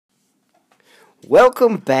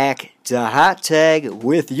Welcome back to Hot Tag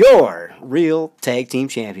with your real tag team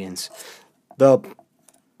champions, the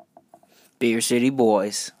Beer City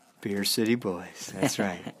Boys. Beer City Boys. That's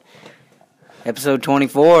right. Episode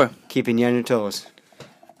 24. Keeping you on your toes.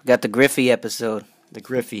 Got the Griffey episode. The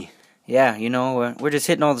Griffey. Yeah, we're just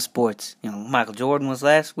hitting all the sports. Michael Jordan was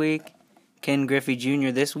last week. Ken Griffey Jr.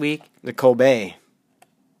 this week. The Kobe.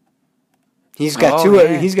 He's got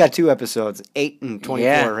He's got two episodes, 8 and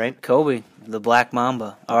 24, right? Kobe, the Black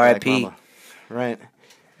Mamba. R.I.P. Right.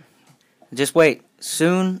 Just wait.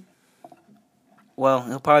 Soon, well,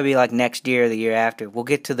 it'll probably be like next year or the year after. We'll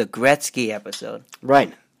get to the Gretzky episode.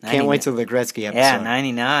 Right. Can't wait till the Gretzky episode. Yeah,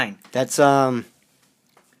 99. That's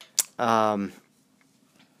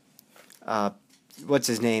what's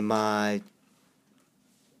his name?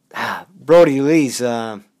 Brody Lee's.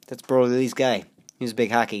 That's Brody Lee's guy. He was a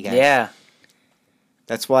big hockey guy. Yeah.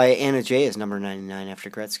 That's why Anna Jay is number 99 after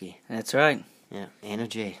Gretzky. That's right. Yeah, Anna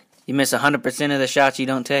Jay. You miss 100% of the shots you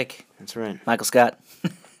don't take. That's right. Michael Scott.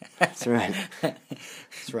 That's right.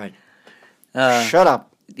 That's right. Shut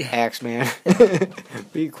up, Axeman.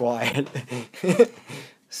 Be quiet.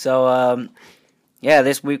 So,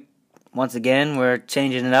 this week, once again, we're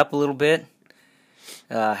changing it up a little bit.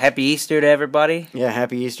 Happy Easter to everybody. Yeah,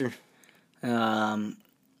 happy Easter. We're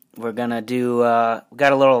going to do, we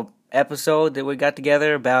got a little episode that we got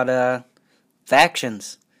together about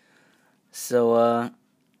factions. So, I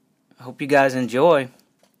hope you guys enjoy.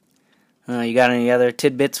 You got any other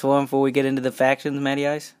tidbits for them before we get into the factions, Matty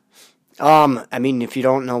Ice? I mean, if you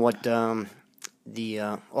don't know what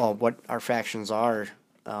what our factions are,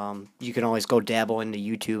 you can always go dabble into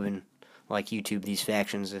YouTube and YouTube these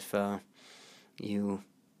factions if you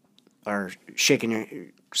are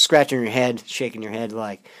scratching your head, shaking your head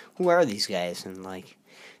like, who are these guys? And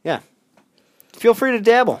feel free to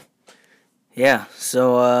dabble. Yeah,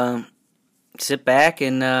 so sit back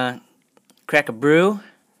and crack a brew.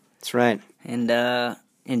 That's right. And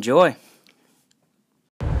enjoy.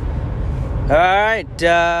 All right,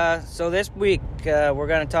 so this week we're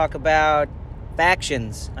going to talk about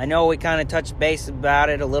factions. I know we kind of touched base about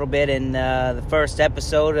it a little bit in the first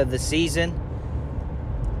episode of the season.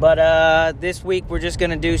 But this week we're just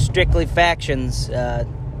going to do strictly factions.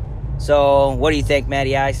 So what do you think,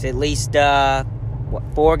 Matty Ice? At least, 4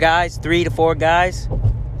 guys? 3 to 4 guys?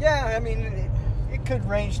 Yeah, I mean, it could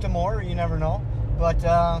range to more. You never know. But,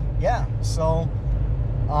 so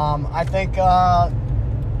I think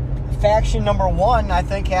faction number 1, I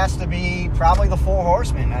think, has to be probably the Four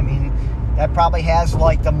Horsemen. I mean, that probably has,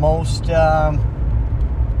 the most, that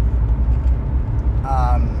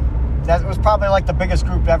was probably, the biggest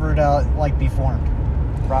group ever to, be formed.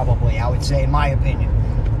 Probably, I would say, in my opinion.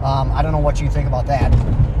 I don't know what you think about that.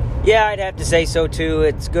 Yeah, I'd have to say so, too.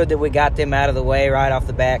 It's good that we got them out of the way right off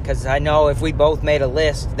the bat, because I know if we both made a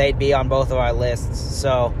list, they'd be on both of our lists.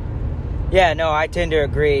 So, yeah, no, I tend to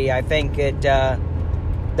agree. I think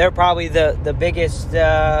they're probably the biggest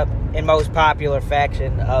and most popular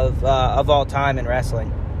faction of all time in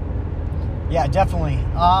wrestling. Yeah, definitely.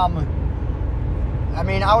 I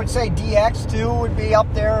mean, I would say DX, too, would be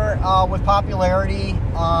up there with popularity.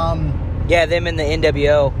 Yeah, them in the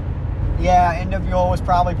NWO. Yeah, NWO was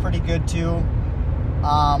probably pretty good, too.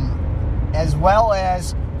 As well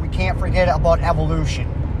as, we can't forget about Evolution.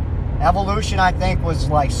 Evolution, I think, was,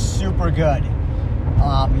 super good.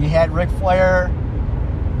 You had Ric Flair,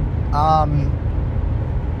 out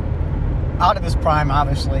of his prime,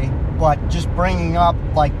 obviously, but just bringing up,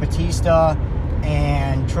 Batista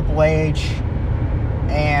and Triple H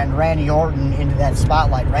and Randy Orton into that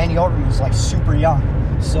spotlight. Randy Orton was, super young,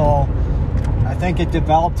 so I think it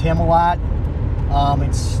developed him a lot.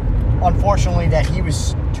 It's unfortunately that he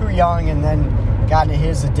was too young and then got into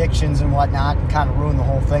his addictions and whatnot and kind of ruined the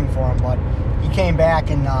whole thing for him. But he came back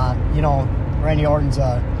and, Randy Orton's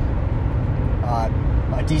a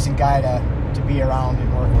decent guy to be around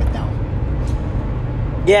and work with now.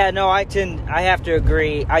 Yeah, no, I have to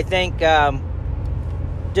agree. I think,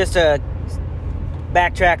 just to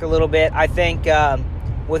backtrack a little bit, I think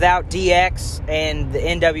without DX and the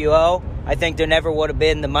NWO, I think there never would have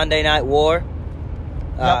been the Monday Night War.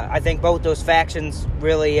 Yep. I think both those factions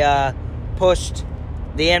really pushed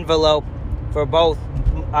the envelope for both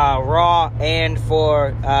Raw and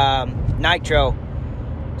for Nitro.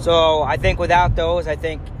 So I think without those, I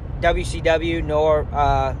think WCW nor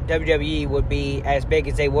WWE would be as big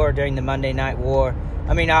as they were during the Monday Night War.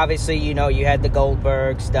 I mean, obviously, you had the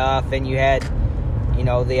Goldberg stuff, and you had,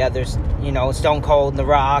 the others, Stone Cold and The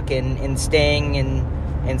Rock and Sting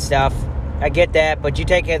and stuff. I get that, but you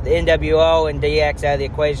take the NWO and DX out of the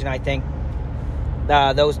equation, I think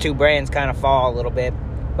those two brands kind of fall a little bit.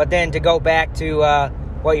 But then to go back to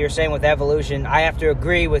what you're saying with Evolution, I have to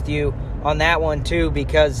agree with you on that one too,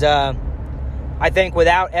 because I think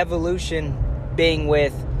without Evolution being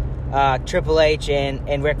with Triple H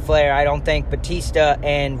and Ric Flair, I don't think Batista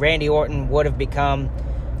and Randy Orton would have become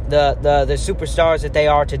the superstars that they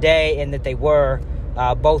are today and that they were.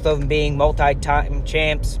 Both of them being multi-time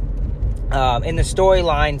champs. And the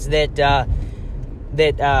storylines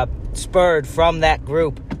that spurred from that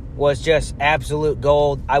group was just absolute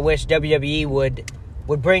gold. I wish WWE would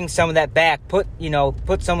bring some of that back. Put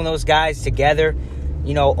some of those guys together.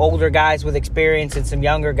 Older guys with experience and some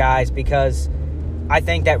younger guys, because I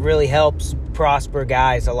think that really helps prosper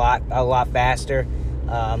guys a lot faster.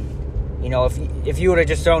 If you would have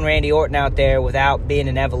just thrown Randy Orton out there without being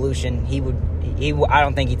an Evolution, I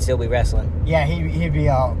don't think he'd still be wrestling. Yeah, he'd be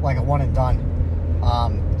like a one and done.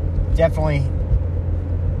 Definitely,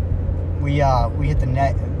 we hit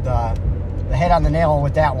the head on the nail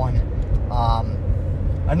with that one.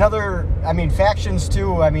 Factions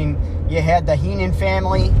too. You had the Heenan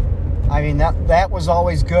family. That was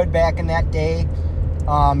always good back in that day.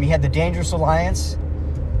 You had the Dangerous Alliance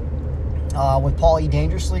with Paul E.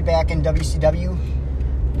 Dangerously back in WCW.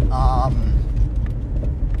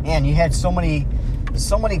 And you had so many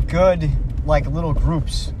good like little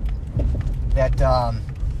groups that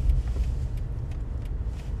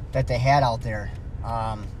they had out there.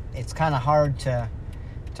 It's kind of hard to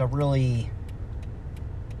really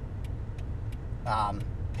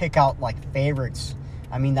pick out like favorites.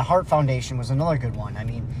 The Hart Foundation was another good one.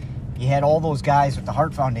 You had all those guys with the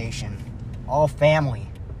Hart Foundation, all family.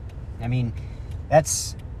 That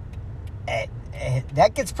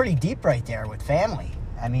gets pretty deep right there with family.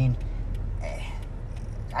 I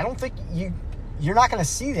don't think you're not going to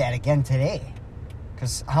see that again today,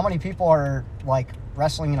 because how many people are like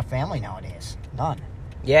wrestling in a family nowadays? None.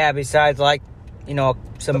 Yeah, besides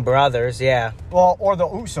some brothers, yeah. Well, or the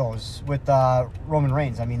Usos with Roman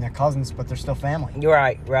Reigns. They're cousins, but they're still family. You're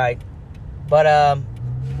right. But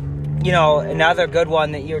another good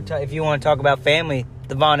one that if you want to talk about family,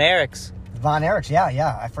 the Von Erichs. Von Erichs,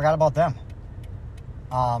 yeah, I forgot about them.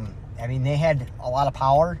 They had a lot of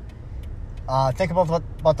power. Think about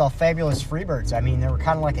the Fabulous Freebirds. They were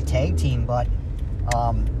kind of like a tag team, but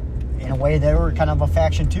in a way they were kind of a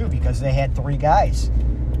faction too, because they had three guys.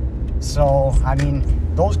 So,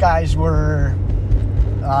 those guys were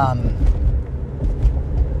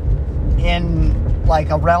in like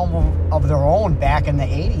a realm of their own back in the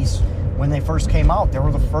 80s when they first came out. They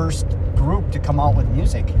were the first group to come out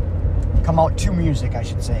to music, I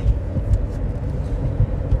should say.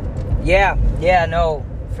 Yeah, no,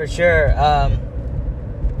 for sure.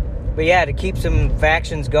 But yeah, to keep some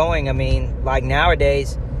factions going, like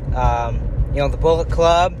nowadays, the Bullet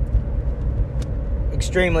Club,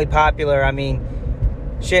 extremely popular.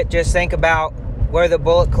 Just think about where the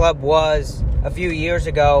Bullet Club was a few years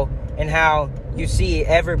ago and how you see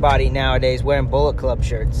everybody nowadays wearing Bullet Club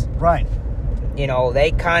shirts. Right.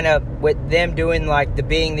 They kind of, with them doing like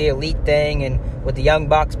being the elite thing, and with the Young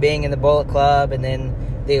Bucks being in the Bullet Club and then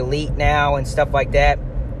the elite now and stuff like that,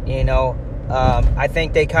 I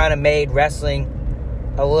think they kind of made wrestling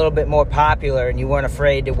a little bit more popular, and you weren't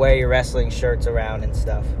afraid to wear your wrestling shirts around and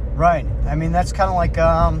stuff. Right. That's kind of like,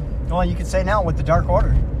 you could say now with the Dark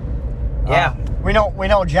Order. Yeah. We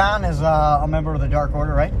know John is a member of the Dark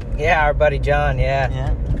Order, right? Yeah, our buddy John, yeah.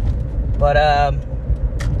 Yeah. But,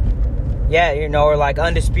 or like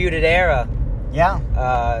Undisputed Era.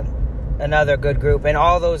 Yeah. Another good group. And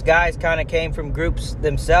all those guys kind of came from groups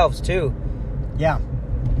themselves, too. Yeah.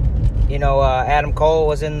 Adam Cole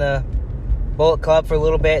was in the Bullet Club for a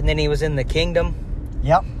little bit, and then he was in the Kingdom.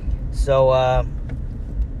 Yep. So,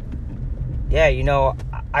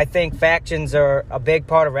 I think factions are a big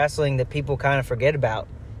part of wrestling that people kind of forget about.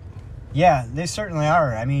 Yeah, they certainly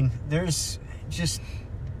are. There's just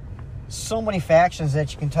so many factions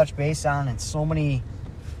that you can touch base on, and so many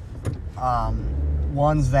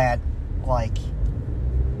ones that, like,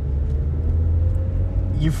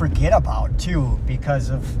 you forget about, too, because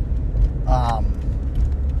of,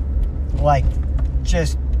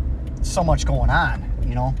 just so much going on,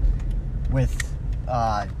 with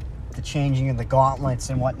the changing of the gauntlets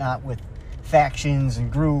and whatnot, with factions and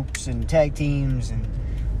groups and tag teams and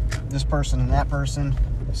this person and that person.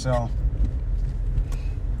 So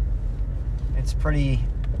it's pretty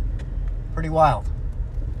wild.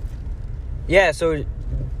 Yeah. So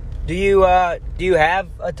do you have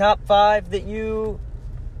a top five that your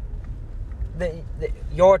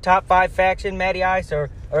top five faction, Matty Ice, or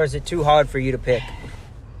is it too hard for you to pick?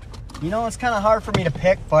 It's kind of hard for me to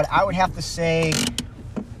pick, but I would have to say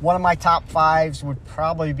one of my top fives would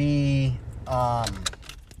probably be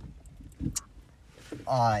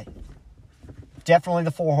Definitely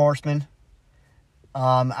the Four Horsemen.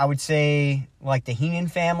 I would say like the Heenan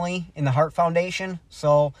family in the Hart Foundation.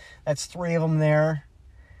 So that's 3 of them there.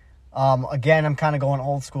 Again, I'm kind of going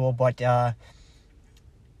old school, but I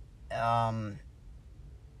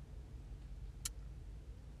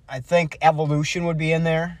think Evolution would be in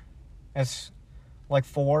there. That's like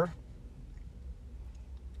 4.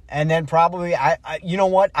 And then probably, I you know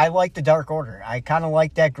what? I like the Dark Order. I kind of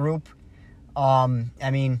like that group.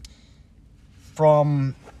 I mean,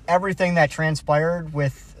 from everything that transpired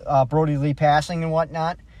with Brody Lee passing and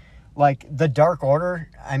whatnot, like the Dark Order,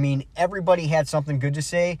 I mean, everybody had something good to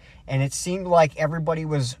say, and it seemed like everybody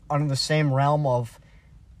was under the same realm of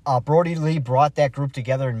Brody Lee brought that group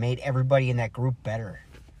together and made everybody in that group better.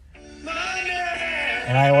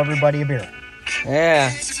 And I owe everybody a beer.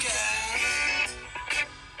 Yeah.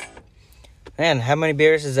 Man, how many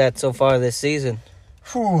beers is that so far this season?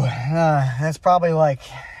 Whew, that's probably like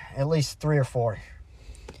at least 3 or 4.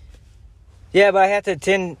 Yeah, but I have to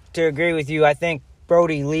tend to agree with you. I think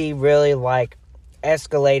Brody Lee really,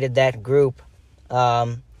 escalated that group.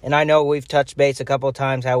 And I know we've touched base a couple of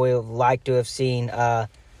times how we would like to have seen the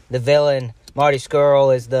villain, Marty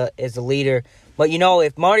Scurll, as the leader. But,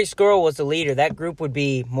 if Marty Scurll was the leader, that group would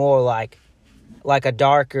be more like a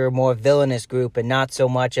darker, more villainous group and not so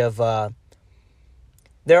much of...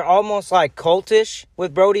 they're almost like cultish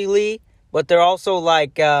with Brody Lee, but they're also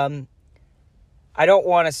like... I don't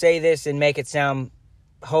want to say this and make it sound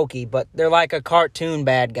hokey, but they're like a cartoon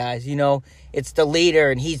bad guys, It's the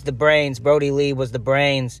leader and he's the brains. Brody Lee was the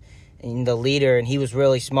brains and the leader, and he was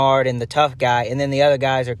really smart and the tough guy. And then the other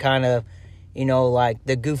guys are kind of, like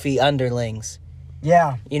the goofy underlings.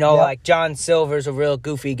 Yeah. Like John Silver's a real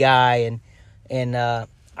goofy guy, and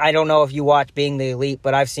I don't know if you watch Being the Elite,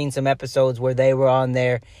 but I've seen some episodes where they were on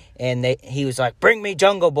there, and he was like, "Bring me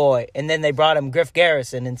Jungle Boy," and then they brought him Griff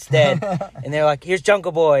Garrison instead, and they're like, "Here's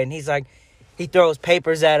Jungle Boy," and he's like, he throws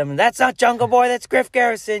papers at him, and that's not Jungle Boy, that's Griff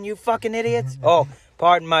Garrison, you fucking idiots. Oh,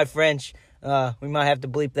 pardon my French. We might have to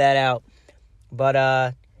bleep that out.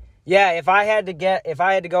 But yeah, if I had to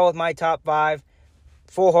go with my top 5,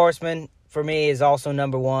 Four Horsemen for me is also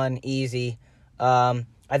number 1, easy.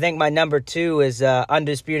 I think my number 2 is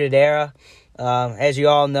Undisputed Era. As you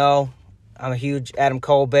all know, I'm a huge Adam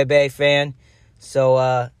Cole Bebe fan. So,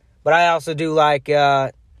 but I also do like,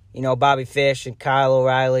 Bobby Fish and Kyle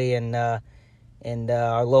O'Reilly and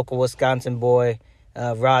our local Wisconsin boy,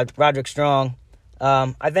 Roderick Strong.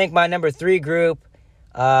 I think my number 3 group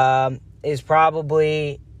is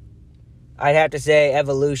probably, I'd have to say,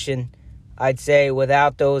 Evolution. I'd say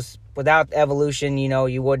without Evolution,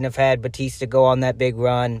 you wouldn't have had Batista go on that big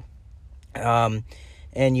run. And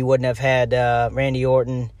you wouldn't have had Randy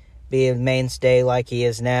Orton be a mainstay like he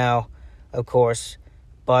is now, of course.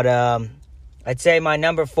 But I'd say my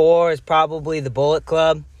number 4 is probably the Bullet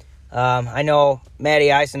Club. I know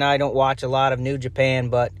Matty Ice and I don't watch a lot of New Japan,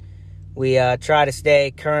 but we try to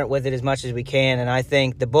stay current with it as much as we can. And I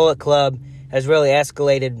think the Bullet Club has really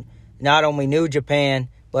escalated not only New Japan,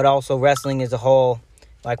 but also wrestling as a whole.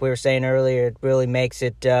 Like we were saying earlier, it really makes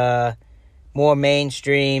it more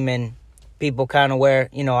mainstream, and people kind of wear,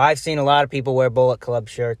 I've seen a lot of people wear Bullet Club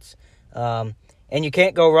shirts. And you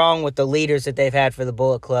can't go wrong with the leaders that they've had for the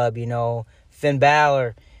Bullet Club, Finn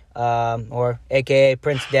Balor, or a.k.a.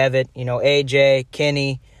 Prince Devitt, AJ,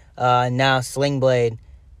 Kenny, now Sling Blade,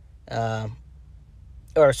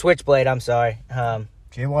 or Switchblade, I'm sorry.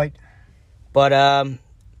 Jay White. But,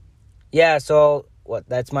 yeah, so...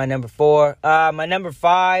 that's my number 4. My number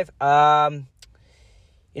 5,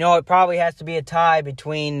 it probably has to be a tie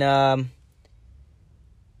between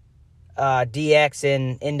DX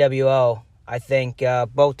and NWO. I think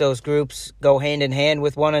both those groups go hand in hand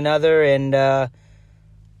with one another, and,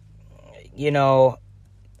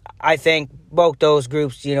 I think both those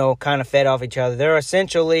groups, kind of fed off each other. They're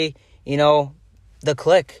essentially, the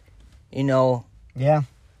Clique, Yeah.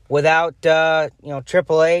 Without,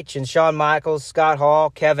 Triple H and Shawn Michaels, Scott Hall,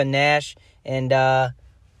 Kevin Nash, and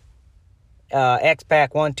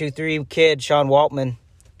X-Pac 1, 2, 3 kid, Sean Waltman,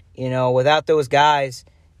 without those guys,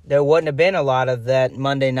 there wouldn't have been a lot of that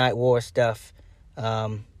Monday Night War stuff.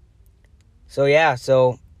 It's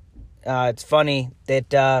funny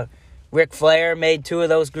that Ric Flair made 2 of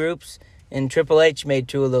those groups, and Triple H made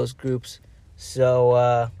 2 of those groups.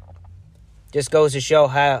 So, just goes to show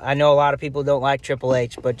how, I know a lot of people don't like Triple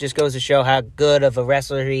H, but just goes to show how good of a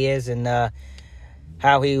wrestler he is, and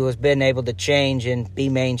how he was been able to change and be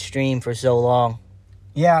mainstream for so long.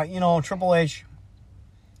 Yeah, Triple H,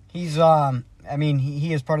 he's,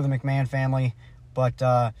 he is part of the McMahon family,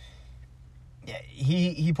 but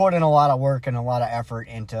he put in a lot of work and a lot of effort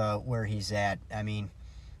into where he's at. I mean,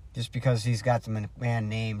 Just because he's got the McMahon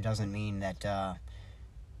name doesn't mean that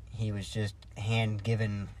he was just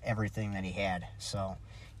hand-given everything that he had. So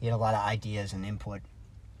he had a lot of ideas and input.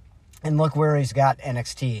 And look where he's got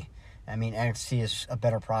NXT. I mean, NXT is a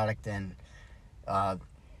better product than the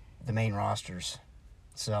main rosters.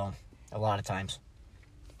 So, a lot of times.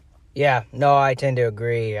 Yeah, no, I tend to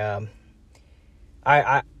agree.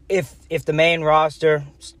 If the main roster,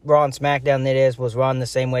 Raw and SmackDown that is, was run the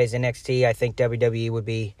same way as NXT, I think WWE would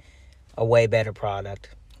be a way better product.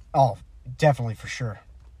 Oh, definitely, for sure.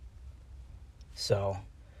 So,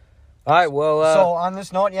 all right, well... so, on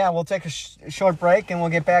this note, yeah, we'll take a short break, and we'll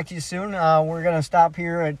get back to you soon. We're going to stop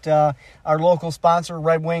here at our local sponsor,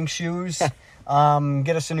 Red Wing Shoes.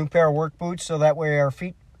 Get us a new pair of work boots, so that way our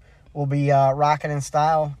feet will be rocking in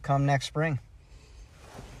style come next spring.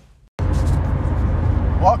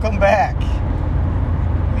 Welcome back.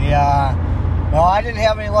 Well, I didn't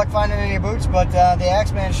have any luck finding any boots, but the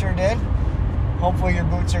Axeman sure did. Hopefully your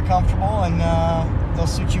boots are comfortable and they'll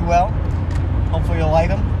suit you well. Hopefully you'll like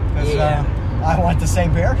them, because I want the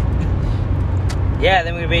same pair. Yeah,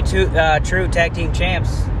 then we'll be true tag team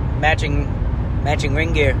champs, matching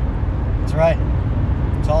ring gear. That's right.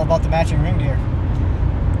 It's all about the matching ring gear.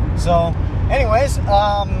 So, anyways,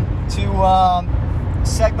 to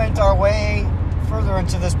segment our way further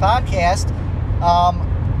into this podcast,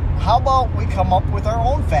 how about we come up with our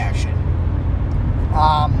own faction?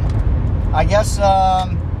 I guess, I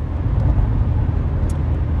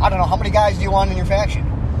don't know, how many guys do you want in your faction?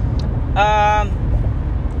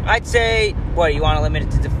 I'd say, what, you want to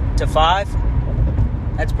limit it to 5?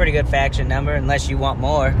 That's a pretty good faction number, unless you want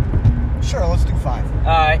more. Sure, let's do 5.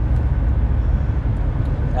 Alright.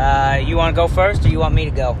 You want to go first, or you want me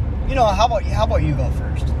to go? You know, how about you go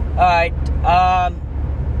first? Alright,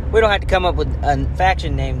 we don't have to come up with a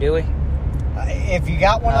faction name, do we? If you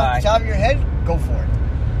got one off the top of your head, go for it.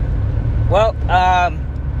 Well,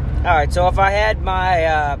 alright, so if I had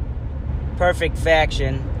my perfect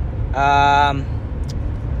faction,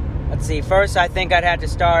 let's see, first I think I'd have to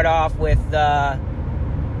start off with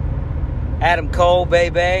Adam Cole,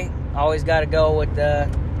 baby. Always got to go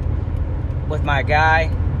with my guy.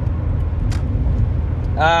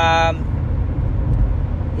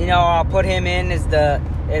 You know, I'll put him in as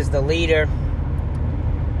the leader.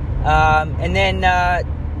 And then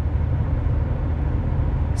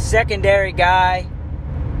secondary guy,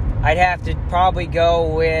 I'd have to probably go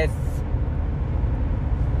with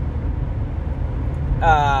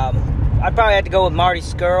I'd probably have to go with Marty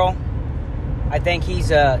Scurll. I think he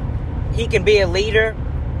can be a leader,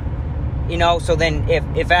 you know, so then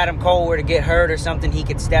if Adam Cole were to get hurt or something, he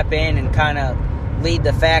could step in and kind of lead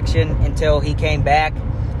the faction until he came back.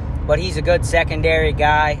 But he's a good secondary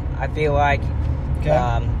guy, I feel like. Okay.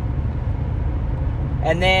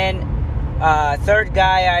 And then third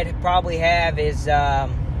guy I'd probably have is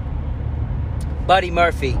Buddy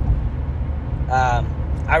Murphy.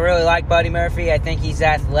 I really like Buddy Murphy. I think he's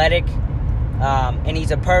athletic, and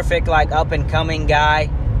he's a perfect up and coming guy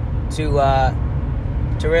to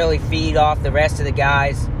really feed off the rest of the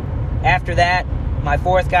guys. After that, my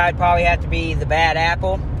fourth guy would probably have to be the Bad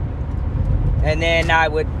Apple, and then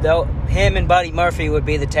him and Buddy Murphy would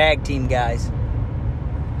be the tag team guys.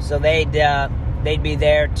 So they'd be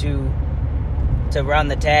there to run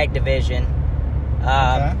the tag division.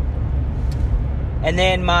 Okay. And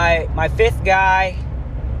then my fifth guy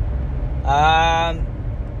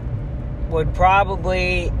would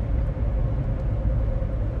probably...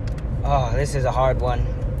 Oh, this is a hard one.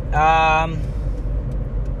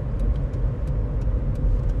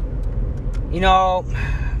 You know,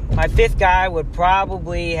 my fifth guy would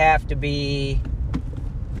probably have to be...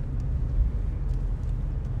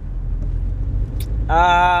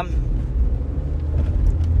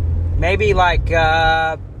 maybe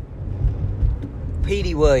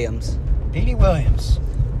Petey Williams. Petey Williams.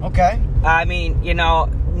 Okay. I mean, you know,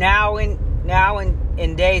 now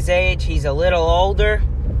in Day's age, he's a little older,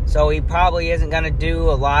 so he probably isn't going to do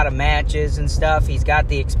a lot of matches and stuff. He's got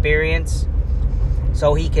the experience,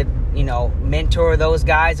 so he could, you know, mentor those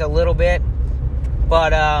guys a little bit.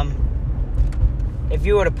 But if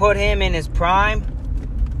you were to put him in his prime,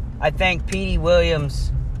 I think Petey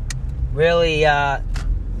Williams really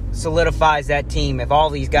solidifies that team if all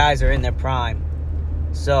these guys are in their prime.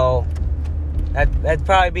 So that'd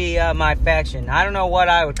probably be my faction. I don't know what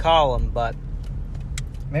I would call them, but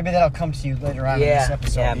maybe that'll come to you later on in this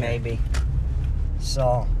episode. Yeah, here. Maybe.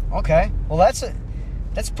 So, okay. Well, that's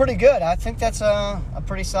pretty good. I think that's a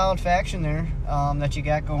pretty solid faction there that you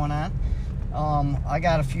got going on. I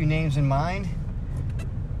got a few names in mind.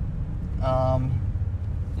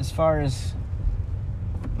 As far as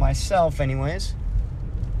myself, anyways.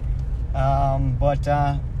 But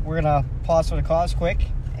we're going to pause for the cause quick.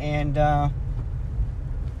 And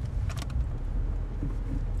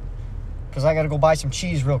because I got to go buy some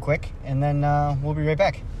cheese real quick. And then we'll be right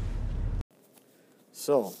back.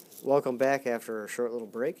 So, welcome back after a short little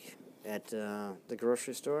break at the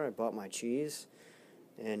grocery store. I bought my cheese.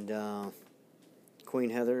 And Queen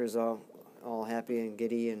Heather is all happy and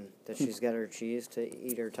giddy and that she's got her cheese to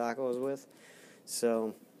eat her tacos with.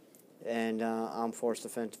 So, and I'm forced to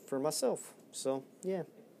fend for myself. So, yeah.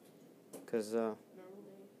 Because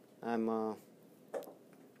I'm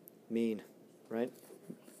mean, right?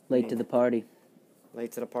 Late to the party.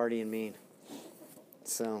 Late to the party and mean.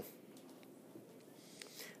 So,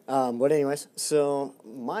 but anyways, so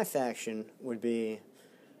my faction would be,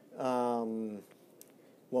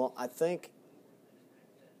 well, I think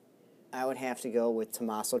I would have to go with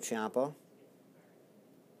Tommaso Ciampa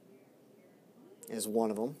as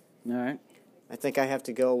one of them. All right. I think I have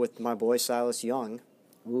to go with my boy Silas Young.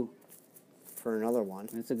 Ooh. For another one.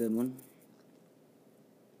 That's a good one.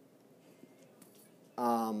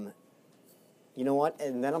 You know what?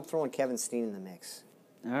 And then I'm throwing Kevin Steen in the mix.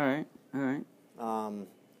 All right. All right.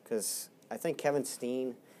 Because I think Kevin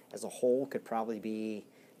Steen as a whole could probably be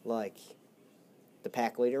like the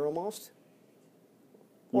pack leader almost.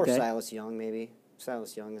 Or Okay. Silas Young, maybe.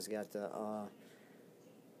 Silas Young has got the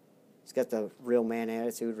he's got the real man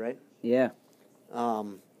attitude, right? Yeah.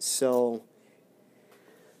 So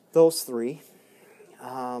those three.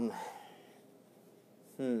 I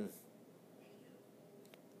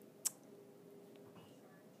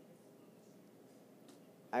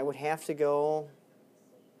would have to go.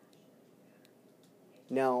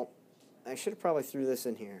 Now, I should have probably threw this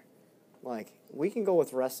in here. Like, we can go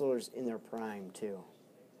with wrestlers in their prime too.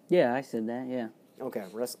 Yeah, I said that. Yeah. Okay,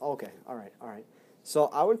 okay, all right. So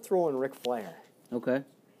I would throw in Ric Flair, Okay.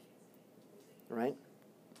 right?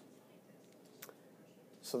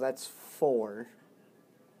 So that's 4,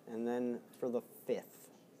 and then for the 5th,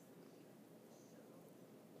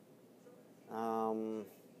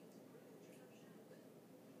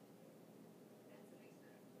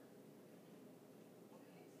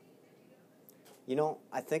 you know,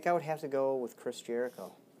 I think I would have to go with Chris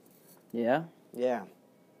Jericho. Yeah. Yeah,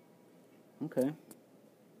 Okay.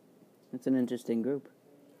 That's an interesting group.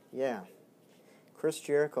 yeah. Chris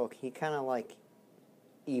Jericho, he kind of like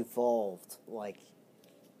evolved like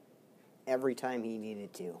every time he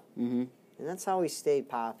needed to. Mm-hmm. And that's how he stayed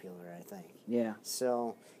popular, I think. Yeah.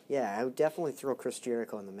 So, yeah, I would definitely throw Chris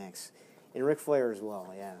Jericho in the mix. And Ric Flair as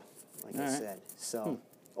well, yeah, like All I right. said. So,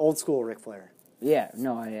 old school Ric Flair. Yeah.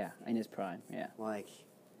 No. Yeah. In his prime. Yeah. Like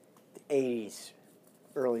the 80s,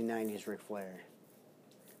 early 90s Ric Flair.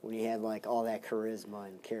 When he had like all that charisma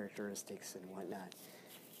and characteristics and whatnot.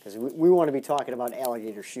 Because we want to be talking about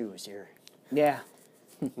alligator shoes here. Yeah.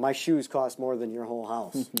 My shoes cost more than your whole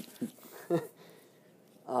house.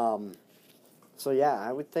 So yeah,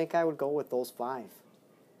 I would think I would go with those 5.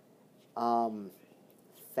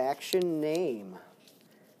 Faction name,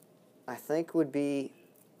 I think would be.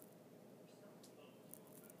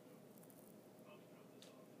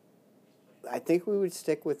 I think we would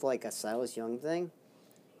stick with like a Silas Young thing,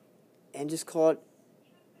 and just call it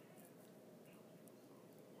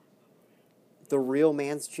the Real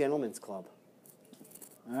Man's Gentleman's Club.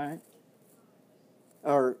 All right.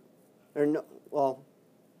 Or no, well,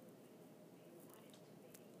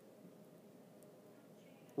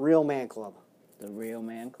 Real Man Club. The Real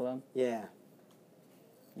Man Club. Yeah.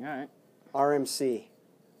 All right. RMC.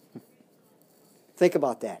 Think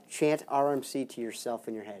about that. Chant RMC to yourself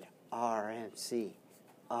in your head. RMC.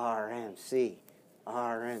 RMC.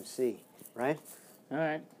 RMC. Right? All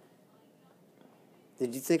right.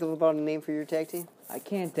 Did you think about a name for your tag team? I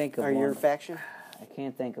can't think of Or one. your faction? I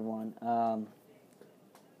can't think of one.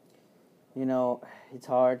 You know, it's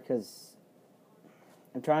hard because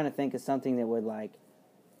I'm trying to think of something that would like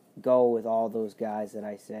go with all those guys that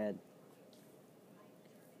I said.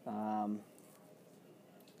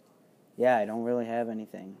 Yeah, I don't really have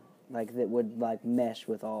anything like that would like mesh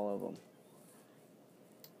with all of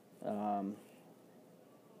them.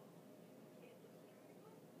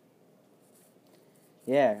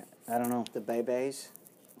 Yeah, I don't know. The Bays?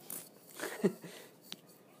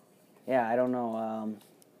 Yeah, I don't know.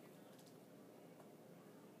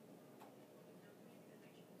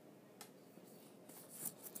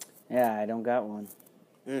 Yeah, I don't got one.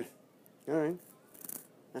 All right.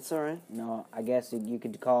 That's all right. No, I guess you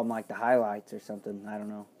could call them like the highlights or something. I don't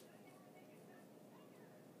know.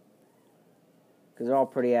 Because they're all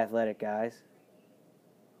pretty athletic guys.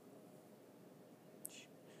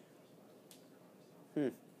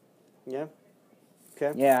 Yeah.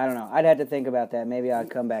 Okay. Yeah, I don't know. I'd have to think about that. Maybe I'll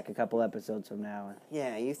come back a couple episodes from now.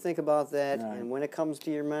 Yeah, you think about that, All right. and when it comes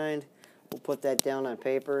to your mind, we'll put that down on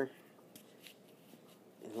paper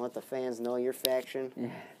and let the fans know your faction's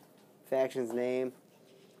name.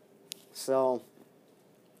 So,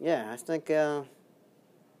 yeah, I think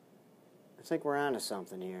we're onto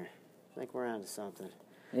something here.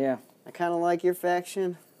 Yeah. I kind of like your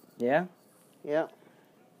faction. Yeah? Yeah.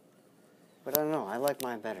 But I don't know. I like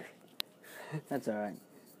mine better. That's all right.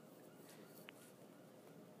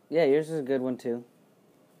 Yeah, yours is a good one, too.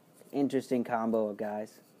 Interesting combo of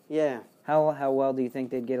guys. Yeah. How well do you think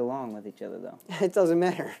they'd get along with each other, though? It doesn't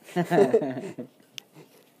matter.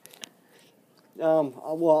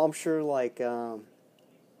 Well, I'm sure, like,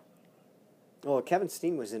 Kevin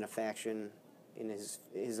Steen was in a faction, in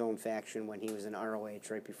his own faction when he was in ROH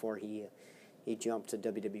right before he jumped to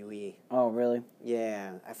WWE. Oh, really?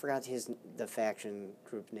 Yeah, I forgot the faction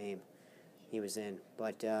group name he was in,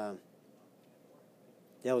 but that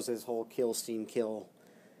was his whole Kill Steen Kill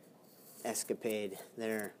escapade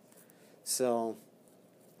there. So,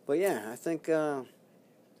 but yeah, I think I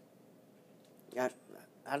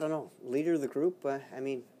don't know, leader of the group. I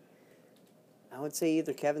mean, I would say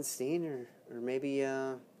either Kevin Steen or maybe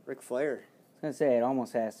Ric Flair. I was going to say, it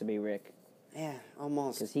almost has to be Rick. Yeah,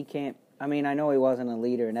 almost. Because he can't... I mean, I know he wasn't a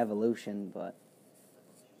leader in Evolution, but...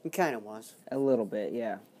 He kind of was. A little bit,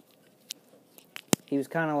 yeah. He was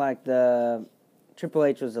kind of like the... Triple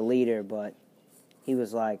H was a leader, but he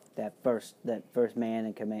was like that first man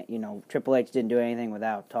in command. You know, Triple H didn't do anything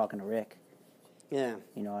without talking to Rick. Yeah.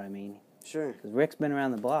 You know what I mean? Sure. Because Rick's been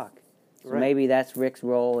around the block. So Right. maybe that's Rick's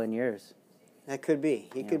role and yours. That could be.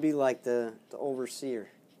 He could be like the overseer.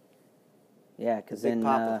 Yeah, because The Big then...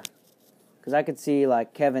 Papa. Because I could see,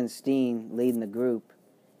 like, Kevin Steen leading the group,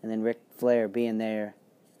 and then Ric Flair being there,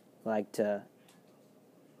 like, to...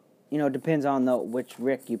 You know, it depends on which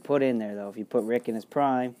Rick you put in there, though. If you put Rick in his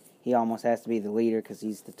prime, he almost has to be the leader because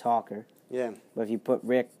he's the talker. Yeah. But if you put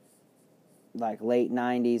Rick, like, late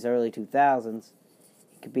 90s, early 2000s,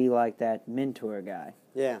 he could be like that mentor guy.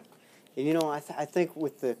 Yeah. And, you know, I think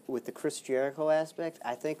with the Chris Jericho aspect,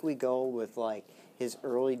 I think we go with, like, his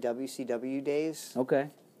early WCW days. Okay.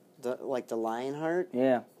 Like the Lionheart.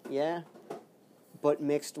 Yeah. Yeah. But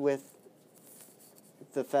mixed with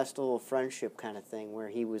the Festival of Friendship kind of thing, where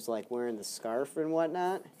he was, like, wearing the scarf and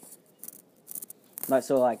whatnot. But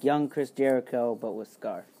so, like, young Chris Jericho, but with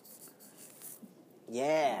scarf.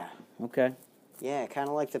 Yeah. Okay. Yeah, kind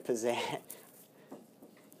of like the pizzazz.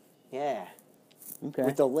 Yeah. Okay.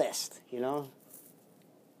 With the list, you know?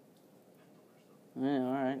 Yeah,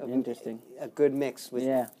 all right. Interesting. A good mix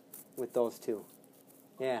with those two.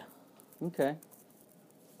 Yeah. Okay.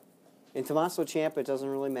 In Tommaso Ciampa, it doesn't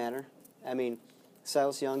really matter. I mean,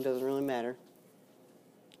 Silas Young doesn't really matter.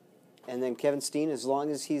 And then Kevin Steen, as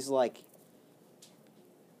long as he's, like,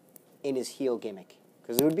 in his heel gimmick.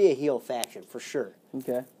 Because it would be a heel faction, for sure.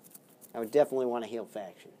 Okay. I would definitely want a heel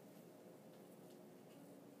faction.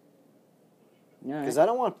 Because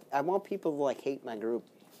I want people to, like, hate my group,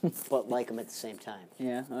 but like them at the same time.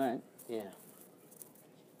 Yeah, all right. Yeah.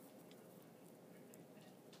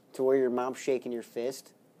 To where your mom's shaking your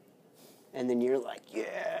fist, and then you're like,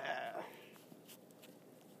 yeah.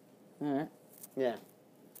 All right. Yeah,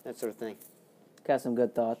 that sort of thing. Got some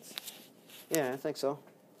good thoughts. Yeah, I think so.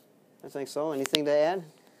 Anything to add?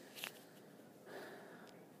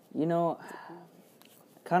 You know,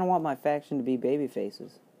 I kind of want my faction to be baby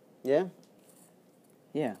faces. Yeah?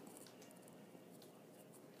 Yeah.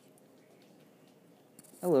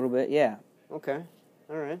 A little bit, yeah. Okay.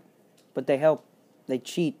 All right. But they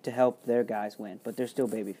cheat to help their guys win, but they're still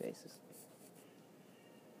baby faces.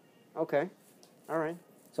 Okay. All right.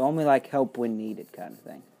 So only like help when needed kind of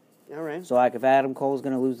thing. All right. So like if Adam Cole's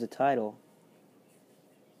going to lose the title,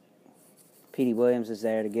 Petey Williams is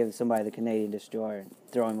there to give somebody the Canadian Destroyer and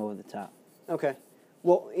throw him over the top. Okay.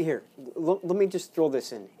 Well, here, let me just throw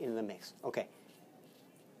this in the mix. Okay.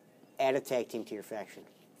 Add a tag team to your faction.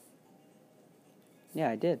 Yeah,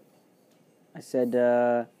 I did. I said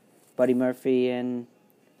Buddy Murphy and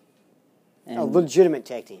A legitimate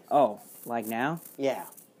tag team. Oh, like now? Yeah.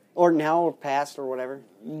 Or now or past or whatever.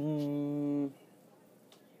 You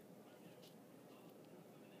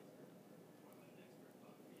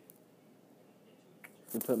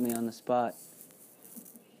put me on the spot.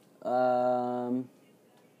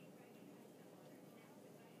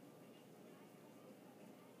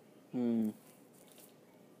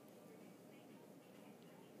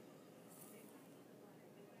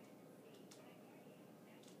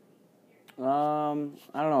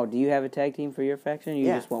 I don't know. Do you have a tag team for your faction? Or you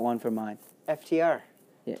just want one for mine? FTR.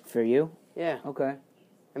 Yeah, for you? Yeah. Okay.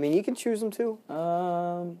 I mean, you can choose them too.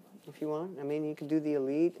 Um, If you want. I mean, you can do the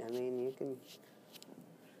Elite. I mean, you can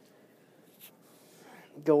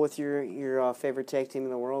go with your favorite tag team in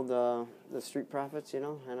the world, the Street Profits, you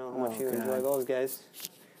know. I know how much you enjoy those guys.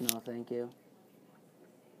 no, thank you.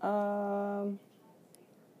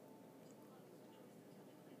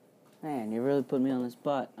 Man, you really put me on the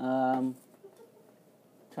spot. Trying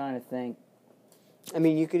to think. I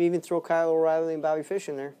mean, you could even throw Kyle O'Reilly and Bobby Fish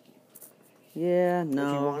in there. Yeah, no.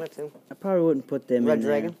 If you wanted to. I probably wouldn't put them Red in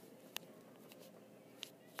Dragon? there.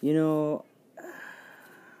 You know,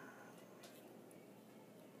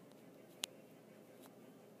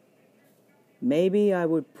 maybe I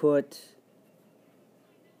would put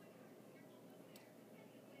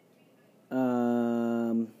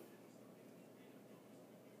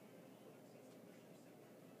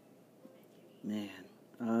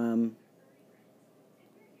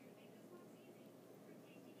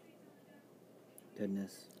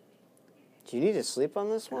goodness. Do you need to sleep on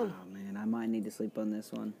this one? Oh man, I might need to sleep on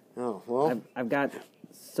this one. Oh, well. I've got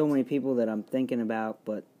so many people that I'm thinking about,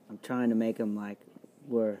 but I'm trying to make them like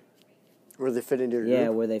where they fit into your group? Yeah,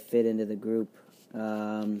 where they fit into the group.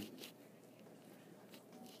 But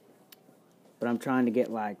I'm trying to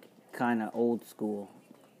get like kind of old school.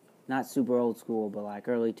 Not super old school, but like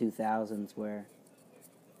early 2000s where,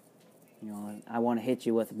 you know, I want to hit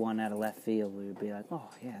you with one out of left field where you'd be like, oh,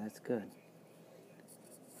 yeah, that's good.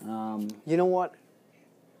 You know what?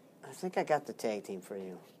 I think I got the tag team for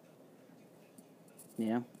you.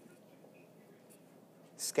 Yeah?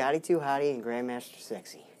 Scotty 2 Hotty and Grandmaster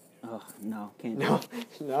Sexy. Oh, no, can't do No? it.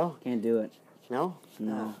 No? Can't do it. No?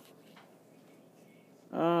 No.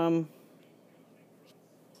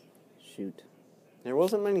 Shoot. There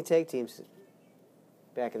wasn't many tag teams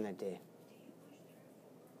back in that day.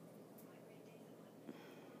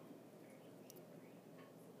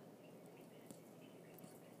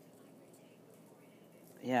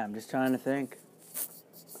 Yeah, I'm just trying to think.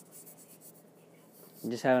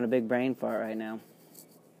 I'm just having a big brain fart right now.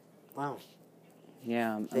 Wow.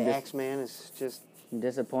 Yeah, The Axeman is just... I'm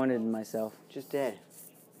disappointed in myself. Just dead.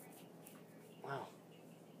 Wow.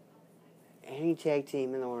 Any tag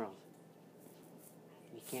team in the world.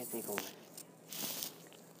 You can't think of one.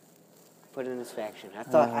 Put in this faction. I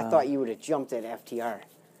thought you would have jumped at FTR.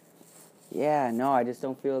 Yeah, no, I just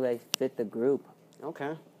don't feel they fit the group.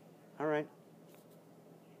 Okay. All right.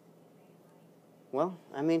 Well,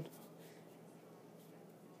 I mean,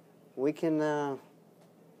 we can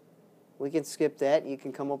skip that. You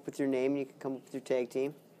can come up with your name. You can come up with your tag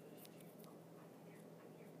team.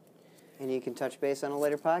 And you can touch base on a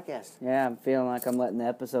later podcast. Yeah, I'm feeling like I'm letting the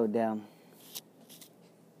episode down.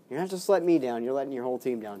 You're not just letting me down. You're letting your whole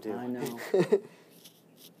team down, too. I know.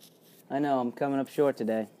 I know. I'm coming up short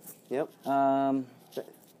today. Yep. Um,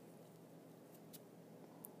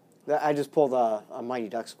 I just pulled a Mighty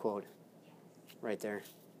Ducks quote right there.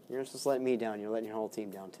 You're not just letting me down. You're letting your whole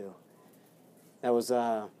team down, too. That was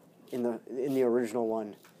in the original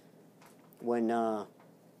one when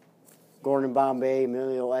Gordon Bombay,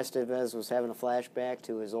 Emilio Estevez was having a flashback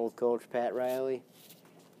to his old coach, Pat Riley.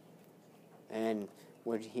 And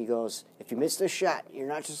when he goes, if you miss this shot, you're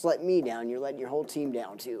not just letting me down, you're letting your whole team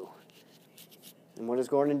down, too. And what does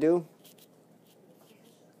Gordon do?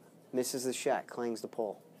 Misses the shot, clangs the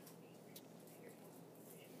pole.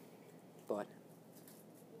 But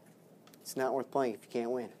it's not worth playing if you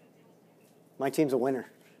can't win. My team's a winner.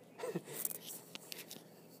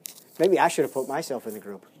 Maybe I should have put myself in the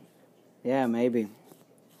group. yeah, maybe.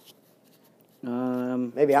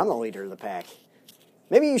 Maybe I'm the leader of the pack.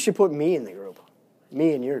 Maybe you should put me in the group.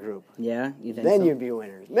 Me in your group. Yeah, you think Then so? you'd be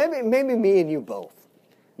winners. Maybe me and you both.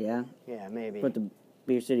 Yeah? Yeah, maybe. Put the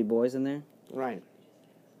Beer City Boys in there? Right.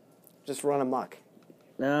 Just run amok.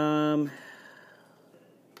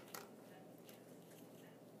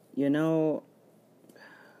 You know,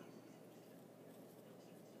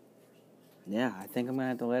 yeah, I think I'm going to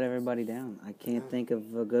have to let everybody down. I can't think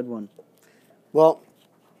of a good one. Well,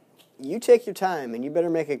 you take your time, and you better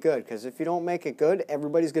make it good, because if you don't make it good,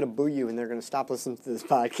 everybody's going to boo you, and they're going to stop listening to this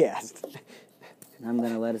podcast. I'm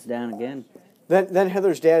going to let us down again. Then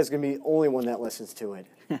Heather's dad is going to be the only one that listens to it.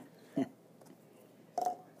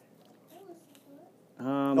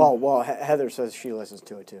 Oh, well, Heather says she listens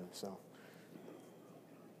to it, too, so...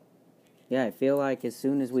 Yeah, I feel like as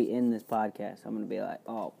soon as we end this podcast, I'm going to be like,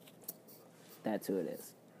 oh, that's who it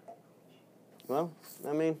is. Well,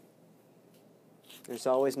 I mean, there's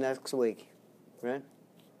always next week, right?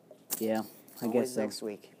 Yeah, I Always guess so. next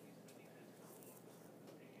week.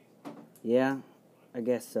 Yeah, I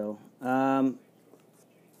guess so. You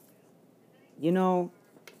know,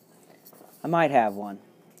 I might have one.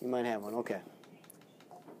 You might have one, okay.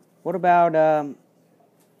 What about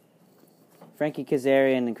Frankie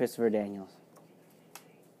Kazarian and Christopher Daniels?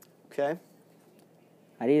 Okay.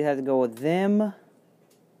 I'd either have to go with them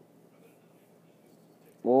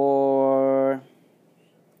or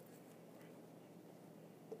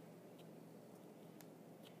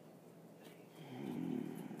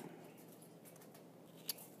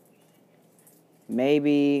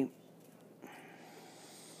maybe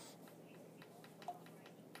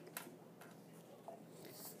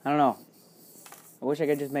I don't know. I wish I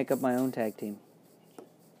could just make up my own tag team.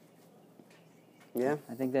 Yeah?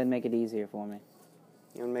 I think that'd make it easier for me.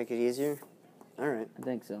 You want to make it easier? All right. I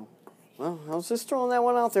think so. Well, I was just throwing that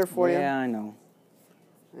one out there for you. Yeah, I know.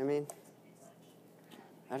 I mean,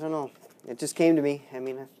 I don't know. It just came to me. I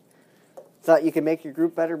mean, I thought you could make your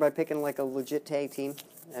group better by picking like a legit tag team.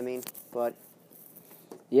 I mean, but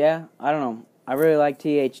Yeah, I don't know. I really like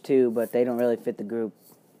TH2, but they don't really fit the group.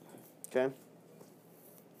 okay.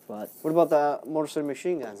 But What about the Motor City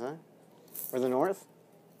Machine Guns, huh? Or the North?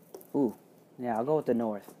 ooh, yeah, I'll go with the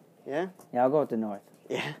North. Yeah? Yeah, I'll go with the North.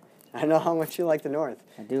 Yeah. I know how much you like the North.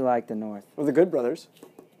 I do like the North. Or the Good Brothers.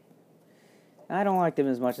 I don't like them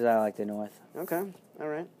as much as I like the North. Okay. All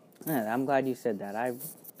right. Yeah, I'm glad you said that. I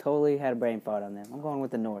totally had a brain fart on them. I'm going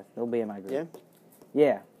with the North. They'll be in my group. Yeah?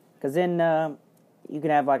 Yeah, because then you can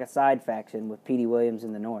have like a side faction with Petey Williams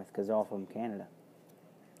in the North, because they're all from Canada.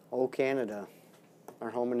 Oh, Canada. Our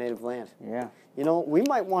home and native land. Yeah. You know, we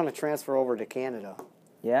might want to transfer over to Canada.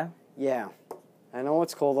 Yeah? Yeah. I know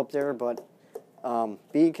it's cold up there, but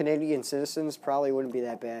being Canadian citizens probably wouldn't be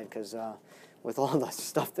that bad because with all the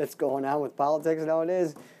stuff that's going on with politics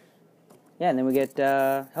nowadays. Yeah, and then we get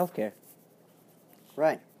health care.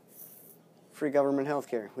 Right. Free government health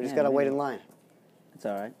care. We just Yeah, got to wait maybe. in line. It's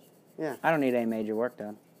all right. Yeah. I don't need any major work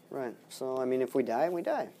done. Right. So, I mean, if we die, we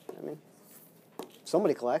die. I mean,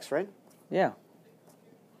 somebody collects, right? Yeah.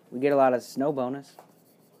 We get a lot of snow bonus.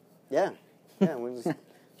 Yeah. Yeah. We just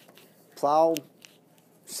plow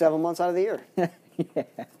 7 months out of the year. Yeah.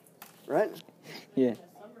 Right? Yeah.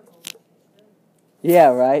 Yeah,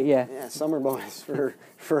 right, yeah. Yeah. Summer bonus for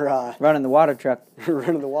Running the water truck.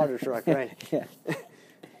 running the water truck, right? Yeah.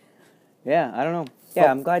 Yeah, I don't know.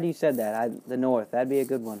 Yeah, I'm glad you said that. The North, that'd be a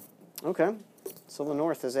good one. Okay. So the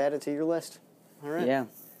North is added to your list. All right. Yeah.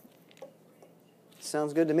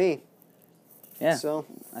 Sounds good to me. Yeah. So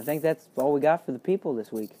I think that's all we got for the people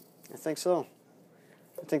this week. I think so.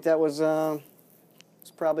 I think that was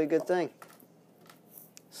it's probably a good thing.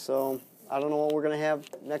 So I don't know what we're gonna have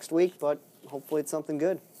next week, but hopefully it's something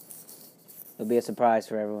good. It'll be a surprise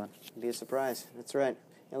for everyone. Be a surprise. That's right.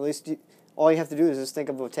 At least all you have to do is just think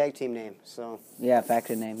of a tag team name. So Yeah,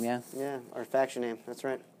 faction name, yeah. yeah, or faction name. That's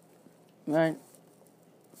right. All right.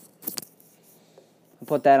 I'll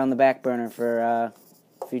put that on the back burner for a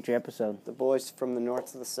future episode. The boys from the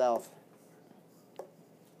north to the south.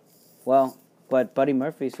 Well, but Buddy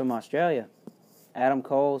Murphy's from Australia. Adam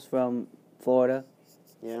Cole's from Florida.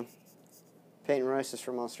 Yeah. Peyton Royce is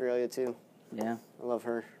from Australia too. Yeah. I love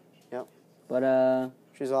her. Yep. But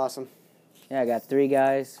She's awesome. yeah, I got 3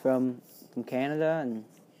 guys from Canada, and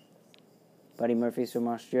Buddy Murphy's from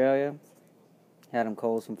Australia. Adam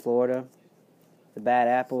Cole's from Florida. The Bad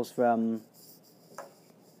Apple's from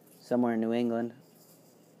somewhere in New England.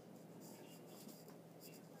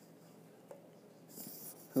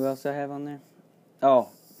 Who else I have on there? Oh,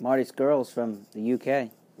 Marty Skrull's from the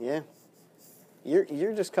UK. Yeah.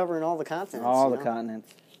 You're just covering all the continents. All you the know?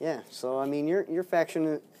 continents. Yeah. So I mean, your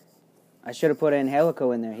faction. I should have put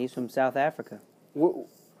Angelico in there. He's from South Africa.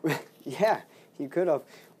 Yeah, you could have.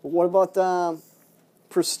 But what about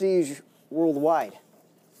Prestige Worldwide?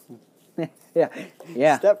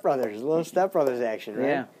 Yeah. Step Brothers, a little Step Brothers action, right?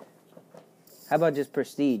 Yeah. How about just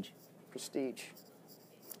Prestige? Prestige.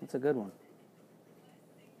 That's a good one.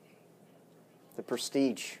 The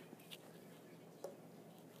Prestige.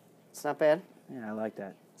 It's not bad. Yeah, I like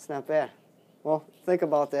that. It's not bad. Well, think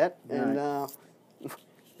about that. All And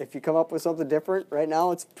if you come up with something different, right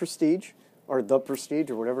now it's Prestige, or The Prestige,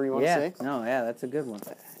 or whatever you want to say. No, yeah, that's a good one.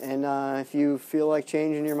 And if you feel like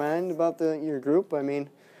changing your mind about your group, I mean,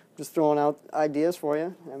 just throwing out ideas for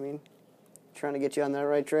you. I mean, trying to get you on that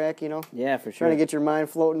right track, you know. Yeah, for sure. Trying to get your mind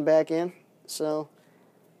floating back in. So,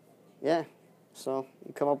 yeah. So,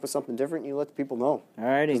 you come up with something different, you let the people know.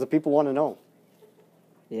 Alrighty. Because the people want to know.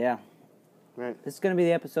 Yeah. Right. This is going to be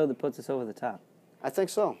the episode that puts us over the top. I think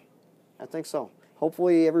so. I think so.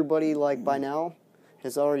 Hopefully everybody, like, by now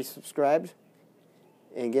has already subscribed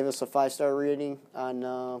and give us a 5-star rating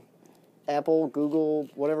on Apple, Google,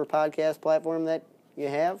 whatever podcast platform that you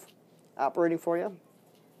have operating for you.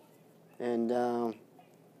 And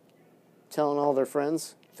telling all their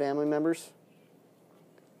friends, family members,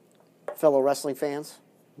 fellow wrestling fans,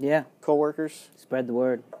 Yeah. co-workers. Spread the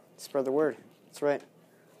word. Spread the word. That's right.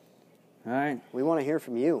 All right. We want to hear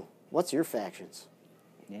from you. What's your factions?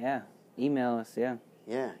 Yeah. Email us, yeah.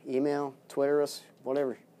 Yeah, email, Twitter us,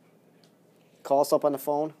 whatever. Call us up on the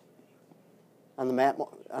phone, on the mat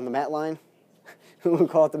line. Who would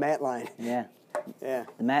call it the mat line? Yeah. Yeah,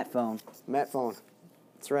 The Matt phone. mat phone.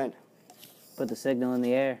 That's right. Put the signal in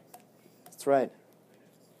the air. That's right.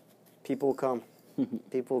 People will come.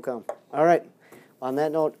 People will come. All right. On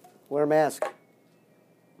that note, wear a mask.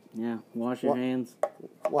 Yeah. Wash your hands.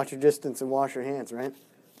 Watch your distance and wash your hands, right?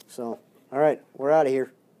 So, all right. We're out of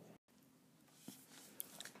here.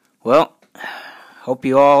 Well, hope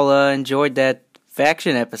you all enjoyed that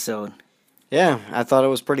faction episode. Yeah, I thought it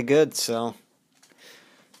was pretty good, so.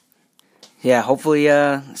 Yeah, hopefully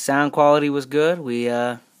sound quality was good. We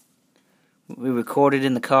recorded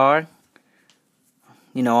in the car.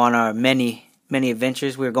 You know, on our many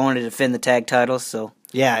adventures. We were going to defend the tag titles, so.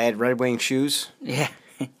 Yeah, I had Red Wing shoes. Yeah.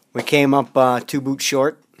 We came up 2 boots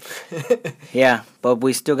short. Yeah, but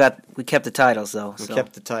we kept the titles, though. We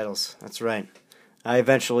kept the titles. That's right. I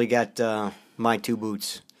eventually got my 2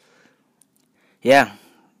 boots. Yeah.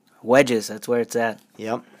 Wedges, that's where it's at.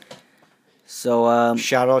 Yep. So,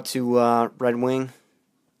 shout out to Red Wing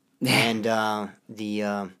and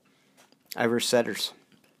the Irish Setters.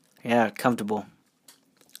 Yeah, comfortable.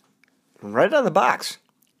 Right out of the box.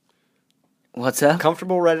 What's up?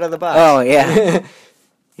 Comfortable right out of the box. Oh, yeah.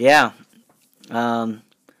 Yeah.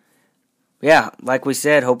 Yeah, like we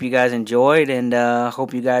said, hope you guys enjoyed, and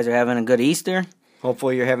hope you guys are having a good Easter.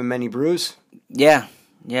 Hopefully you're having many brews. Yeah.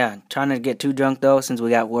 Trying not to get too drunk, though, since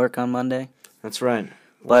we got work on Monday. That's right.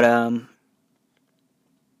 But,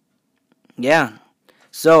 yeah.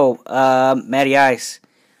 So, Matty Ice,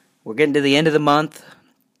 we're getting to the end of the month.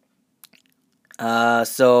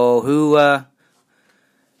 So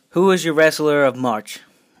who is your wrestler of March?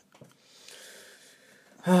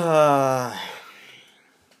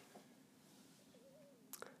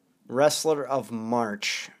 Wrestler of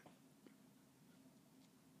March.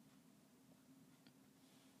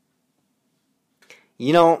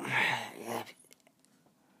 You know,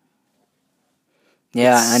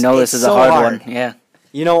 Yeah, I know this is so a hard one. Yeah.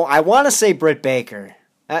 You know, I want to say Britt Baker.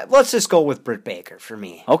 Let's just go with Britt Baker for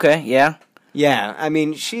me. Okay, yeah. Yeah, I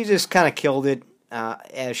mean, she just kind of killed it,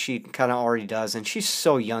 as she kind of already does, and she's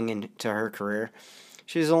so young into her career.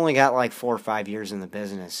 She's only got like 4 or 5 years in the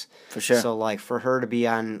business. For sure. So, like, for her to be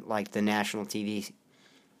on, like, the national TV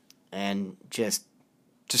and just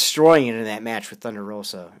destroying it in that match with Thunder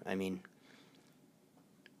Rosa, I mean,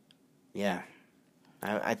 yeah.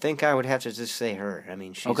 I think I would have to just say her. I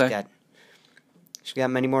mean, she's got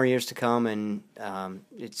many more years to come, and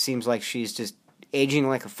it seems like she's just aging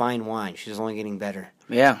like a fine wine. She's only getting better.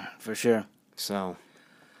 Yeah, for sure. So,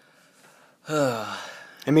 I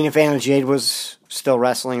mean, if Anna Jade was still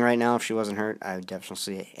wrestling right now, if she wasn't hurt, I would definitely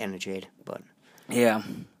say Anna Jade. But Yeah.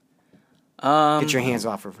 get your hands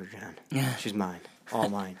off her, John. Yeah. She's mine, all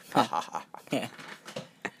mine. Yeah.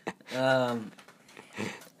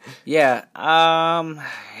 Yeah.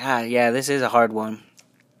 Yeah. This is a hard one,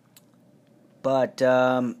 but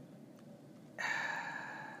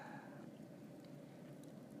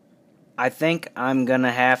I think I'm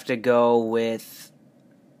gonna have to go with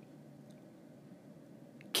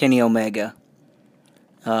Kenny Omega.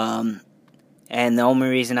 And the only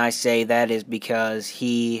reason I say that is because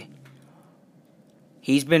he's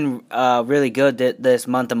been really good this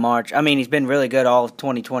month of March. I mean, he's been really good all of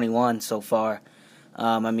 2021 so far.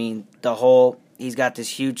 I mean, he's got this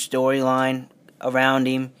huge storyline around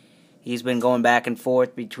him. He's been going back and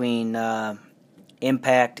forth between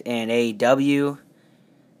Impact and AEW.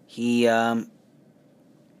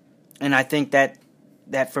 And I think that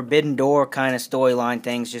Forbidden Door kind of storyline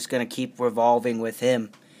thing's just going to keep revolving with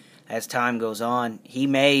him as time goes on. He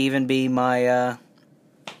may even be my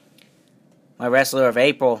wrestler of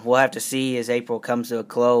April. We'll have to see as April comes to a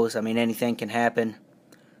close. I mean, anything can happen.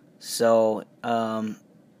 So,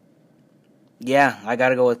 yeah, I got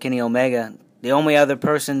to go with Kenny Omega. The only other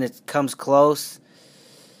person that comes close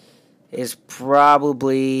is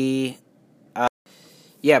probably...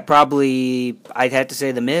 probably I'd have to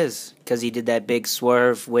say The Miz, because he did that big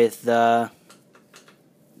swerve with the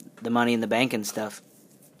Money in the Bank and stuff.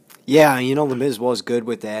 Yeah, you know, The Miz was good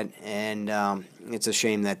with that, and it's a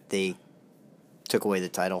shame that they took away the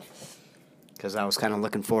title, because I was kind of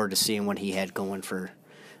looking forward to seeing what he had going for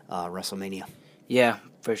WrestleMania. Yeah,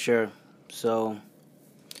 for sure. So,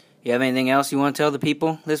 you have anything else you want to tell the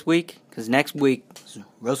people this week? Because next week is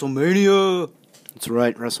WrestleMania. That's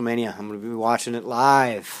right, WrestleMania. I'm going to be watching it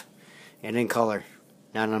live and in color,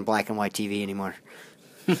 not on black and white TV anymore.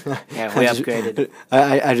 Yeah, we upgraded.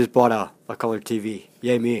 I just bought a color TV.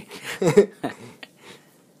 Yay me.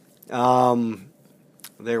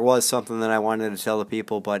 There was something that I wanted to tell the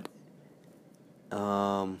people, but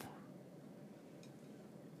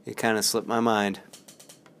it kind of slipped my mind.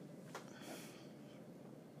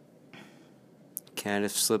 Kind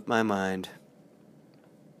of slipped my mind.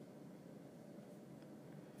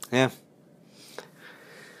 Yeah.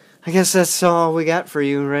 I guess that's all we got for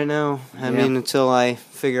you right now. I mean, until I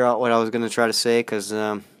figure out what I was going to try to say, because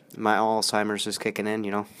my Alzheimer's is kicking in,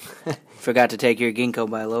 you know. Forgot to take your ginkgo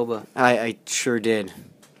biloba. I sure did.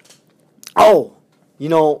 Oh, you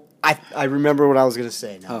know, I remember what I was going to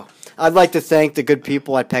say now. Oh. I'd like to thank the good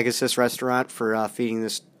people at Pegasus Restaurant for feeding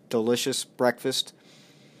this delicious breakfast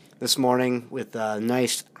this morning with a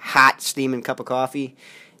nice, hot, steaming cup of coffee.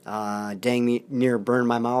 Dang me near burned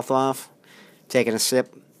my mouth off. Taking a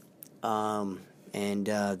sip. And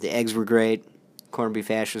the eggs were great. Corned beef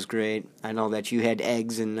hash was great. I know that you had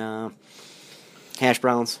eggs and hash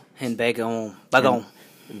browns. And bacon. Bacon.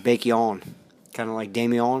 Bacon. Kind of like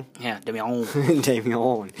Damien. Yeah, Damien.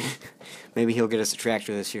 Damien. Maybe he'll get us a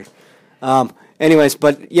tractor this year. Anyways,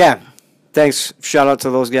 but yeah. Thanks. Shout out to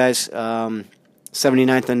those guys.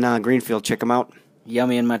 79th and Greenfield. Check them out.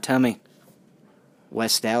 Yummy in my tummy.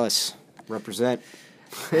 West Dallas. Represent.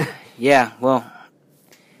 Yeah, well,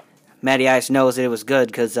 Matty Ice knows that it was good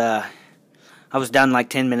because I was done like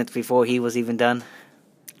 10 minutes before he was even done.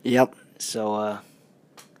 Yep. So,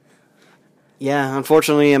 yeah,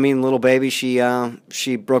 unfortunately, I mean, little baby, she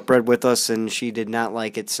broke bread with us and she did not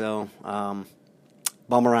like it, so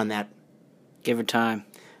bummer on that. give her time.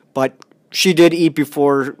 But she did eat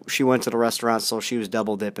before she went to the restaurant, so she was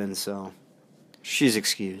double dipping, so she's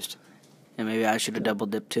excused. And maybe I should have double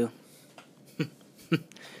dipped too.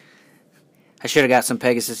 I should have got some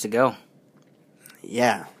Pegasus to go.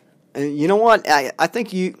 Yeah. You know what? I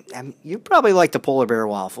think you probably like the polar bear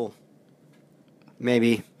waffle.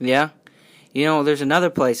 Maybe. Yeah? You know, there's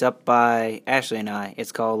another place up by Ashley and I.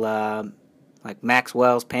 It's called, like,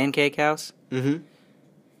 Maxwell's Pancake House. Mm-hmm.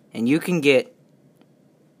 And you can get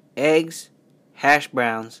eggs, hash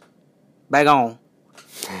browns, bacon,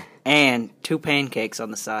 and 2 pancakes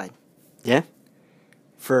on the side. Yeah?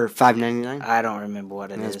 For $5.99? I don't remember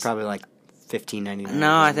what it is. It's probably like $15.99.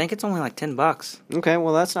 No, I think it's only like $10. Okay,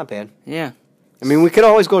 well, that's not bad. Yeah. I mean, we could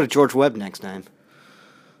always go to George Webb next time.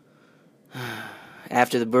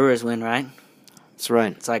 After the Brewers win, right? That's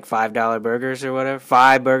right. It's like $5 burgers or whatever.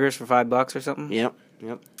 5 burgers for $5 or something. Yep.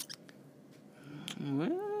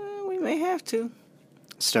 Well, we may have to.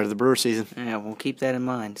 Start of the brewer season. Yeah, we'll keep that in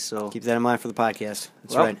mind. So Keep that in mind for the podcast.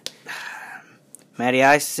 That's Well, right. Matty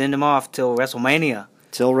Ice, send him off till WrestleMania.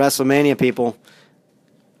 Till WrestleMania, people.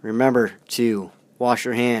 Remember to wash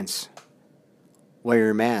your hands, wear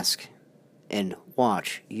your mask, and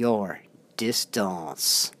watch your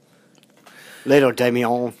distance. Later,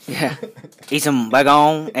 Damien. Yeah. Eat some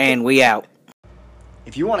bacon, and we out.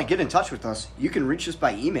 If you want to get in touch with us, you can reach us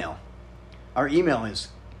by email. Our email is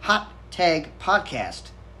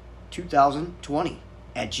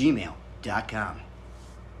hottagpodcast2020@gmail.com.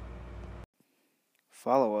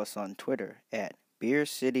 Follow us on Twitter at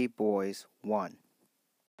BeerCityBoys1.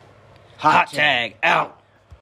 Hot Tag out.